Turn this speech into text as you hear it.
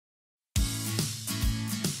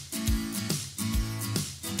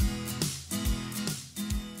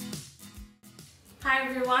Hi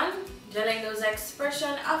everyone, JaLingo's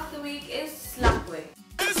expression of the week is slapway.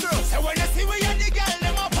 Slapway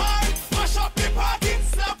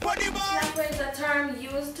is a term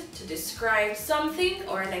used to describe something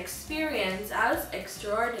or an experience as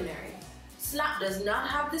extraordinary. Slap does not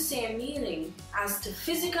have the same meaning as to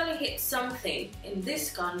physically hit something in this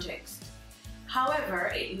context.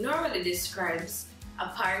 However, it normally describes a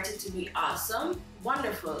party to be awesome,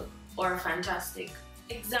 wonderful, or fantastic.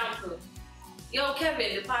 Example: yo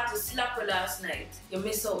Kevin, the party slapped last night. You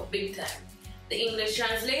miss out big time. The English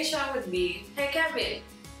translation would be, hey Kevin,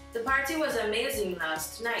 the party was amazing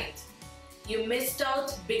last night. You missed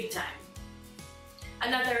out big time.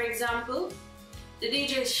 Another example, the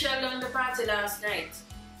DJ shelled on the party last night.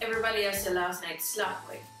 Everybody else said last night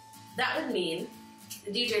slapway. That would mean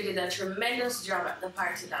the DJ did a tremendous job at the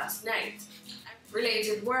party last night.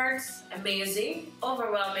 Related words: amazing,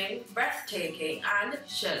 overwhelming, breathtaking, and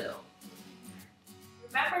shallow.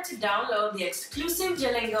 Remember to download the exclusive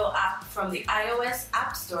JaLingo app from the iOS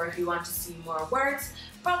App Store if you want to see more words,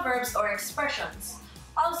 proverbs, or expressions.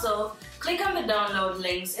 Also, click on the download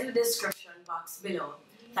links in the description box below.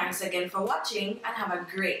 Thanks again for watching and have a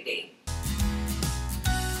great day.